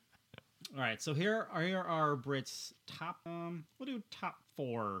 All right, so here are Britt's top. We'll do top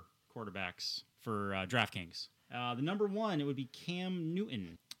 4 quarterbacks for DraftKings. The number 1, it would be Cam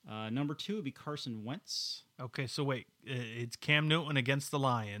Newton. Number 2 would be Carson Wentz. Okay, so wait, it's Cam Newton against the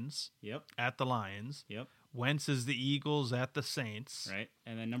Lions. Yep. At the Lions. Yep. Wentz is the Eagles at the Saints. Right,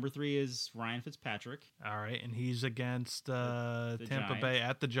 and then number 3 is Ryan Fitzpatrick. All right, and he's against Tampa Giants. Bay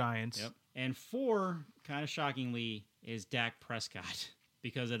at the Giants. Yep. And 4, kind of shockingly, is Dak Prescott.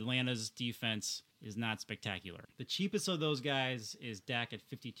 because Atlanta's defense is not spectacular. The cheapest of those guys is Dak at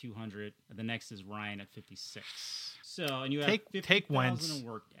 5,200. The next is Ryan at 56. So, and you have take Wentz. to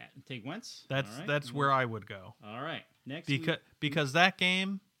work at. Take Wentz. That's where I would go. All right. Next, because that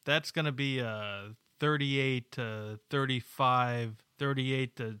game, that's going to be a 38 to 35,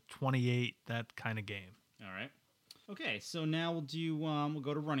 38 to 28, that kind of game. All right. Okay, so now we'll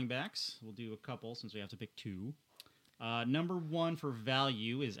go to running backs. We'll do a couple since we have to pick two. Number one for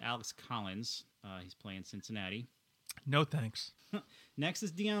value is Alex Collins. He's playing Cincinnati. No thanks. Next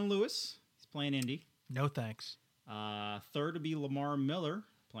is Deion Lewis. He's playing Indy. No thanks. Third would be Lamar Miller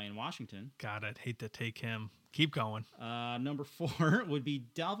playing Washington. God, I'd hate to take him. Keep going. Number four would be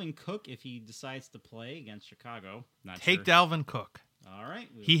Dalvin Cook if he decides to play against Chicago. Take Dalvin Cook. All right.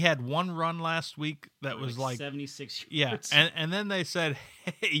 He had one run last week that was like 76 yards. Yeah, and then they said,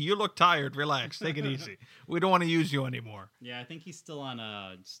 hey, you look tired. Relax. Take it easy. We don't want to use you anymore. Yeah, I think he's still on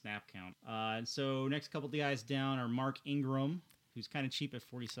a snap count. And so next couple of guys down are Mark Ingram, who's kind of cheap at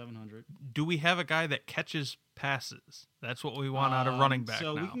 4,700. Do we have a guy that catches passes? That's what we want out of running back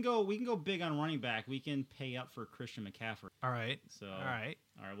so now. we can go big on running back. We can pay up for Christian McCaffrey. All right. All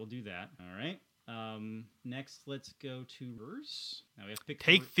right, we'll do that. All right. Next, let's go to Rurs. Now we have to pick.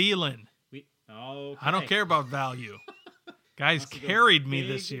 Take Thielen. Okay. I don't care about value. Guys carried me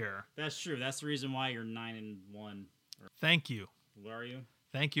this year. That's true. That's the reason why you're 9-1. Thank you. Where are you?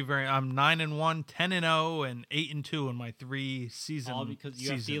 Thank you very. I'm 9-1, 10-0, and 8-2 in my 3 seasons. All because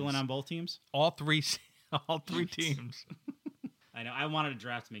you have Thielen on both teams. All three teams. I know. I wanted to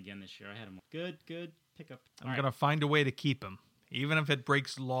draft him again this year. I had him. Good pickup. I'm gonna find a way to keep him. Even if it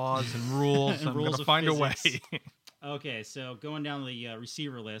breaks laws and rules, I'm going to find a way. Okay, so going down the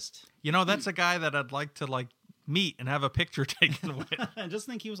receiver list. You know, that's a guy that I'd like to meet and have a picture taken with. I just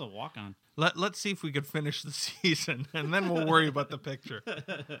think he was a walk-on. Let's see if we could finish the season, and then we'll worry about the picture.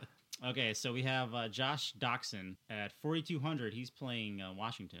 Okay, so we have Josh Doxson at 4,200. He's playing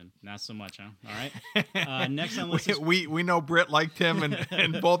Washington. Not so much, huh? All right. Next on the list we know Britt liked him,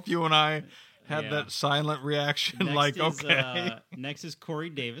 and both you and I had that silent reaction okay. Next is Corey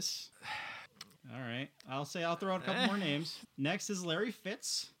Davis. All right. I'll throw out a couple more names. Next is Larry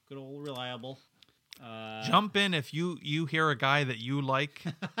Fitz. Good old reliable. Jump in if you hear a guy that you like.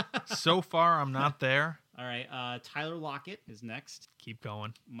 So far, I'm not there. All right. Tyler Lockett is next. Keep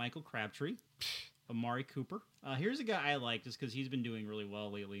going. Michael Crabtree. Amari Cooper. Here's a guy I like just because he's been doing really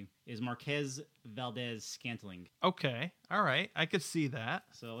well lately. Is Marquez Valdez-Scantling. Okay. All right. I could see that.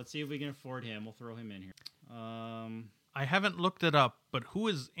 So let's see if we can afford him. We'll throw him in here. I haven't looked it up, but who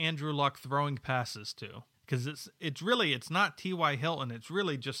is Andrew Luck throwing passes to? Because it's not T.Y. Hilton. It's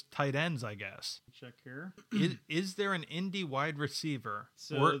really just tight ends, I guess. Check here. Is there an indie wide receiver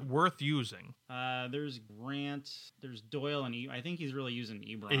worth using? There's Grant. There's Doyle, and I think he's really using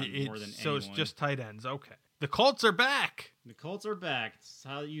Ebron more than anyone. So it's just tight ends. Okay. The Colts are back. It's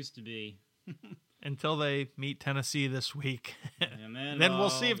how it used to be. Until they meet Tennessee this week. And then we'll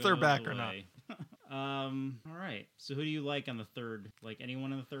see if they're back or not. All right. So who do you like on the third? Like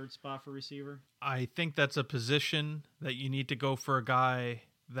anyone in the third spot for receiver? I think that's a position that you need to go for a guy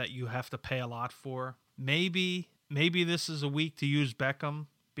that you have to pay a lot for. Maybe this is a week to use Beckham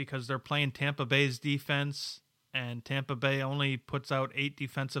because they're playing Tampa Bay's defense, and Tampa Bay only puts out 8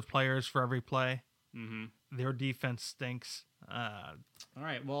 defensive players for every play. Mm-hmm. Their defense stinks. All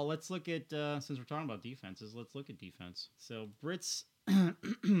right. Well, let's look at since we're talking about defenses, let's look at defense. So Britt's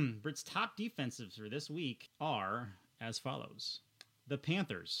top defensives for this week are as follows. The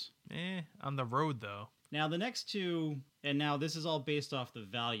Panthers. On the road, though. Now, the next two, and now this is all based off the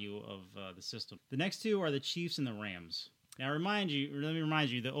value of the system. The next two are the Chiefs and the Rams. Now, let me remind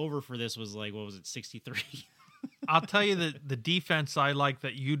you, the over for this was 63? I'll tell you the defense I like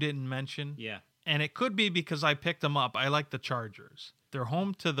that you didn't mention. Yeah. And it could be because I picked them up. I like the Chargers. They're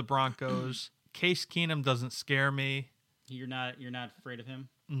home to the Broncos. Case Keenum doesn't scare me. You're not afraid of him?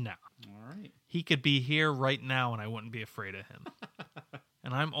 No. All right. He could be here right now and I wouldn't be afraid of him.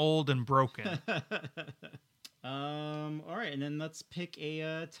 And I'm old and broken. All right, and then let's pick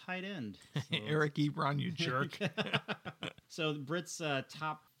a tight end. So Eric Ebron, you jerk. So Britt's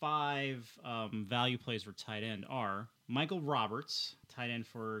top 5 value plays for tight end are Michael Roberts, tight end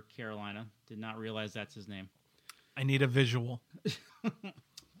for Carolina. Did not realize that's his name. I need a visual.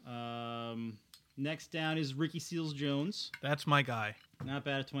 Next down is Ricky Seals-Jones. That's my guy. Not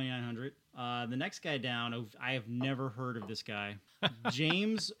bad at 2,900. The next guy down, I have never heard of this guy.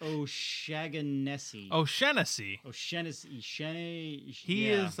 James O'Shaughnessy. O'Shaughnessy.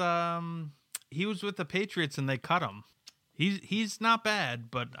 He was with the Patriots and they cut him. He's not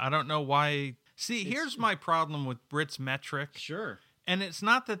bad, but I don't know why. See, here's my problem with Britt's metric. Sure. And it's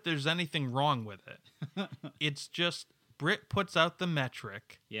not that there's anything wrong with it. It's just Britt puts out the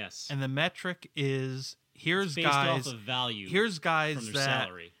metric. Yes. And the metric is here's based guys off of value. Here's guys from their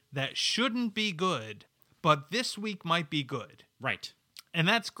salary. that shouldn't be good, but this week might be good. Right. And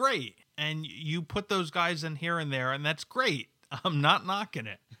that's great. And you put those guys in here and there, and that's great. I'm not knocking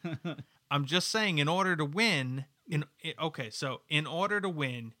it. I'm just saying, in order to win, in order to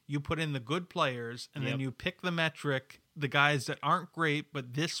win, you put in the good players, and then you pick the metric, the guys that aren't great,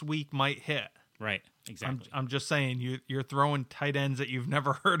 but this week might hit. Right. Exactly. I'm just saying, you're throwing tight ends that you've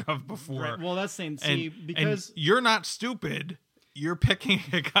never heard of before. Right. Well, that's saying, see, because and you're not stupid. You're picking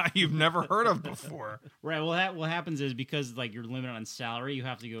a guy you've never heard of before. Right. Well, what happens is because like you're limited on salary, you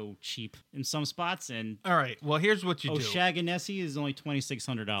have to go cheap in some spots. And all right. Well, here's what you do. Shaganesi is only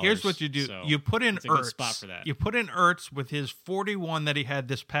 $2,600. Here's what you do. So you put in it's a Ertz. good spot for that. You put in Ertz with his 41 that he had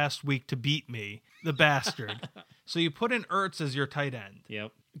this past week to beat me, the bastard. So you put in Ertz as your tight end.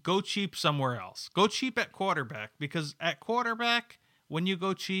 Yep. Go cheap somewhere else. Go cheap at quarterback, because at quarterback, when you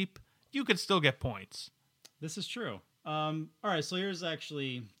go cheap, you could still get points. This is true. All right, so here's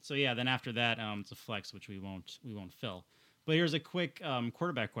actually then after that, it's a flex which we won't fill. But here's a quick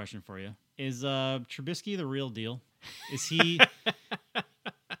quarterback question for you: Is Trubisky the real deal? Is he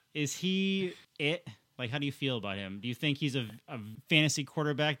is he it? Like, how do you feel about him? Do you think he's a fantasy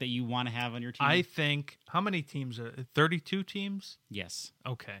quarterback that you want to have on your team? I think, how many teams are 32 teams? Yes.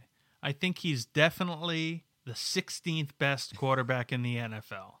 Okay. I think he's definitely the 16th best quarterback in the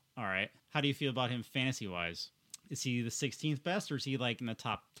NFL. All right. How do you feel about him fantasy wise? Is he the 16th best, or is he like in the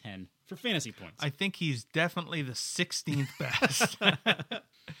top 10 for fantasy points? I think he's definitely the 16th best.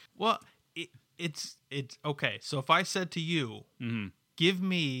 Well, it's okay. So if I said to you, give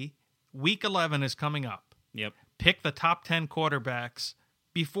me week 11 is coming up. Yep. Pick the top 10 quarterbacks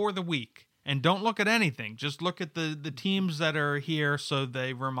before the week. And don't look at anything. Just look at the teams that are here so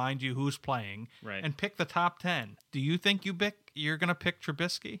they remind you who's playing. Right. And pick the top 10. Do you think you're going to pick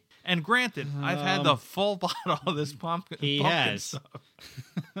Trubisky? And granted, I've had the full bottle of this pumpkin stuff.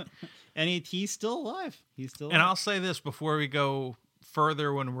 And he's still alive. And I'll say this before we go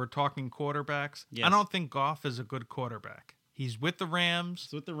further when we're talking quarterbacks. Yes. I don't think Goff is a good quarterback. He's with the Rams.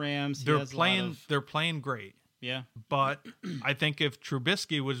 He's with the Rams. They're playing great. Yeah. But I think if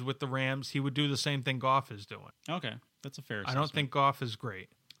Trubisky was with the Rams, he would do the same thing Goff is doing. Okay. That's a fair assessment. I don't think Goff is great.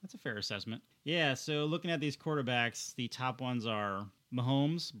 That's a fair assessment. Yeah, so looking at these quarterbacks, the top ones are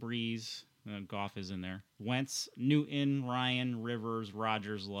Mahomes, Breeze, Goff is in there, Wentz, Newton, Ryan, Rivers,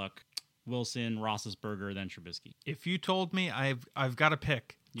 Rodgers, Luck, Wilson, Roethlisberger, then Trubisky. If you told me I've got to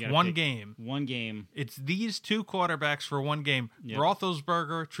pick one game. One game. It's these two quarterbacks for one game. Yep.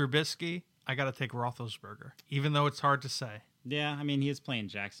 Roethlisberger, Trubisky. I got to take Roethlisberger, even though it's hard to say. Yeah, I mean, he is playing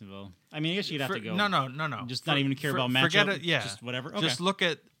Jacksonville. I mean, I guess you'd have to go. No. Just not even care about matchup. Forget it, yeah. Just whatever. Okay. Just look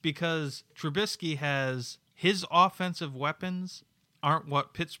at, because Trubisky has, his offensive weapons aren't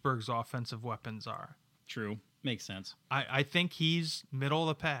what Pittsburgh's offensive weapons are. True. Makes sense. I think he's middle of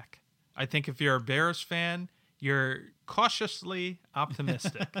the pack. I think if you're a Bears fan, you're cautiously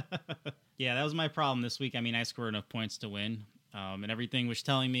optimistic. Yeah, that was my problem this week. I mean, I scored enough points to win. And everything was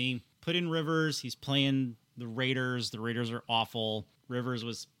telling me, put in Rivers. He's playing the Raiders. The Raiders are awful. Rivers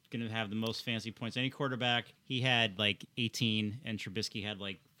was going to have the most fancy points. Any quarterback, he had like 18, and Trubisky had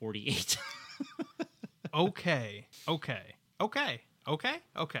like 48. Okay. Yeah.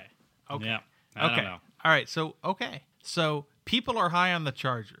 I don't know. All right. So people are high on the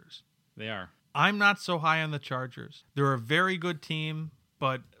Chargers. They are. I'm not so high on the Chargers. They're a very good team,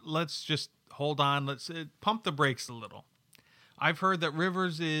 but let's just hold on. Let's pump the brakes a little. I've heard that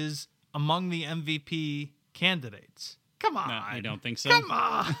Rivers is among the MVP candidates. Come on. No, I don't think so. Come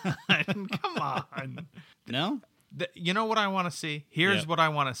on. No? You know what I want to see? Here's what I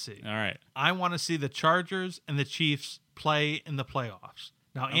want to see. All right. I want to see the Chargers and the Chiefs play in the playoffs.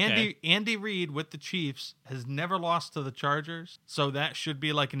 Now, Andy Reid with the Chiefs has never lost to the Chargers, so that should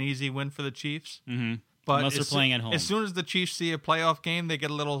be like an easy win for the Chiefs. Mm-hmm. But unless they're playing at home. As soon as the Chiefs see a playoff game, they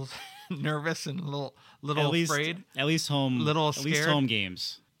get a little nervous and a little afraid. At least home. Little scared. At least home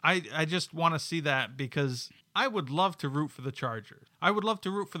games. I just want to see that, because I would love to root for the Chargers. I would love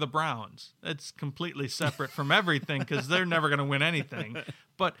to root for the Browns. It's completely separate from everything, because they're never going to win anything.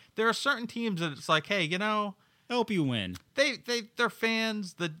 But there are certain teams that it's like, hey, I hope you win. Their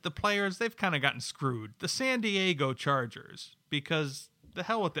fans, the players, they've kind of gotten screwed. The San Diego Chargers, because the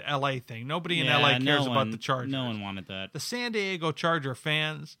hell with the LA thing. Nobody in LA cares about the Chargers. No one wanted that. The San Diego Charger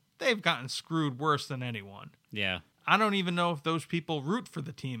fans, they've gotten screwed worse than anyone. Yeah. I don't even know if those people root for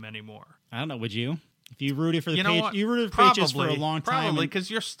the team anymore. I don't know. Would you? If you rooted for the Patriots, you rooted for Patriots for a long time. Probably,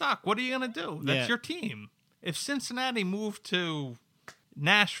 because you're stuck. What are you going to do? That's your team. If Cincinnati moved to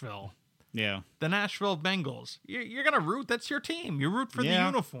Nashville. Yeah. The Nashville Bengals. You're going to root. That's your team. You root for the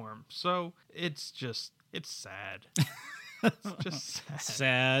uniform. So it's sad. It's just sad.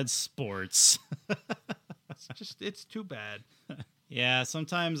 Sad sports. It's too bad. Yeah,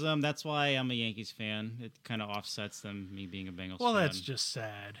 sometimes that's why I'm a Yankees fan. It kind of offsets them, me being a Bengals fan. Well, that's just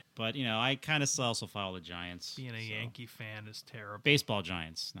sad. But, I kind of also follow the Giants. Being a Yankee fan is terrible. Baseball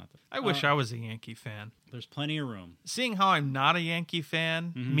Giants, not the... I wish I was a Yankee fan. There's plenty of room. Seeing how I'm not a Yankee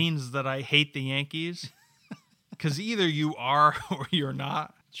fan means that I hate the Yankees. Because either you are or you're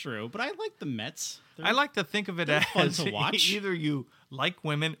not. True, but I like the Mets. I like to think of it as fun to watch. Either you like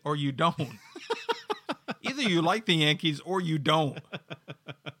women or you don't. Either you like the Yankees or you don't.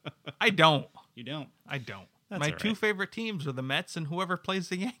 I don't. You don't? I don't. That's My all two right. favorite teams are the Mets and whoever plays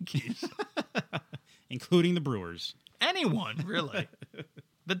the Yankees. Including the Brewers. Anyone, really.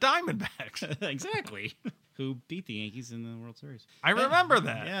 The Diamondbacks. Exactly. Who beat the Yankees in the World Series. I remember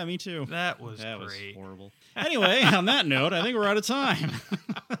that. Yeah, me too. That was That was great. horrible. Anyway, on that note, I think we're out of time.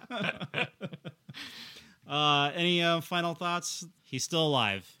 Any final thoughts? He's still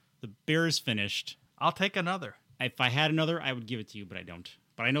alive. The beer is finished. I'll take another. If I had another, I would give it to you, but I don't.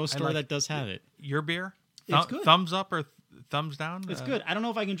 But I know a store that does have it. Your beer? It's good. Thumbs up or thumbs down? It's good. I don't know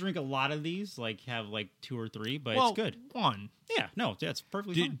if I can drink a lot of these, have 2 or 3, but it's good. One. Yeah, no, that's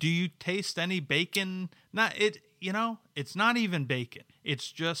perfectly fine. Do you taste any bacon? It's not even bacon.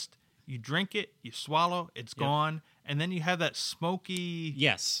 It's just you drink it, you swallow, it's gone, and then you have that smoky.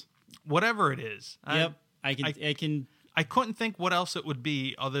 Yes. Whatever it is. Yep. I can. I couldn't think what else it would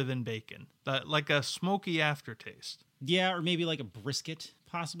be other than bacon. Like a smoky aftertaste. Yeah, or maybe like a brisket,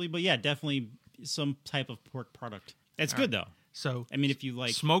 possibly. But yeah, definitely some type of pork product. It's good though. So I mean, if you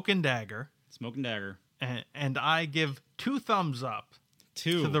like Smoke Dagger, and I give 2 thumbs up.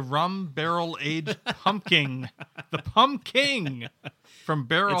 2 to the rum barrel aged pumpkin, the Pumpking from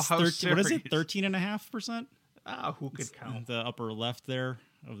Barrel House Series. What is it? 13.5%? Who could count? The upper left there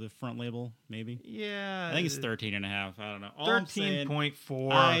of the front label, maybe. Yeah, I think it's 13.5. I don't know.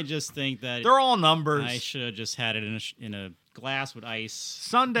 13.4. I just think that they're all numbers. I should have just had it in a glass with ice.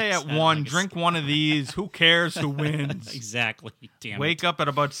 Sunday at 1, drink one of these. Who cares who wins? Exactly. Damn. Wake up at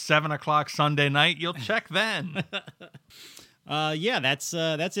about 7:00 Sunday night. You'll check then. Yeah, that's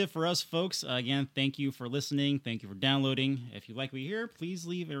it for us, folks. Again, thank you for listening. Thank you for downloading. If you like what you hear, please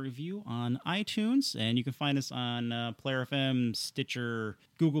leave a review on iTunes, and you can find us on Player FM, Stitcher,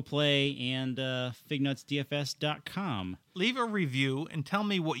 Google Play, and FignutsDFS.com. Leave a review and tell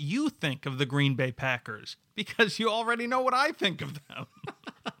me what you think of the Green Bay Packers, because you already know what I think of them.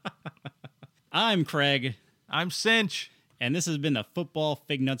 I'm Craig. I'm Sinch. And this has been the Football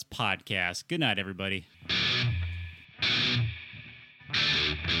Fig Nuts Podcast. Good night, everybody.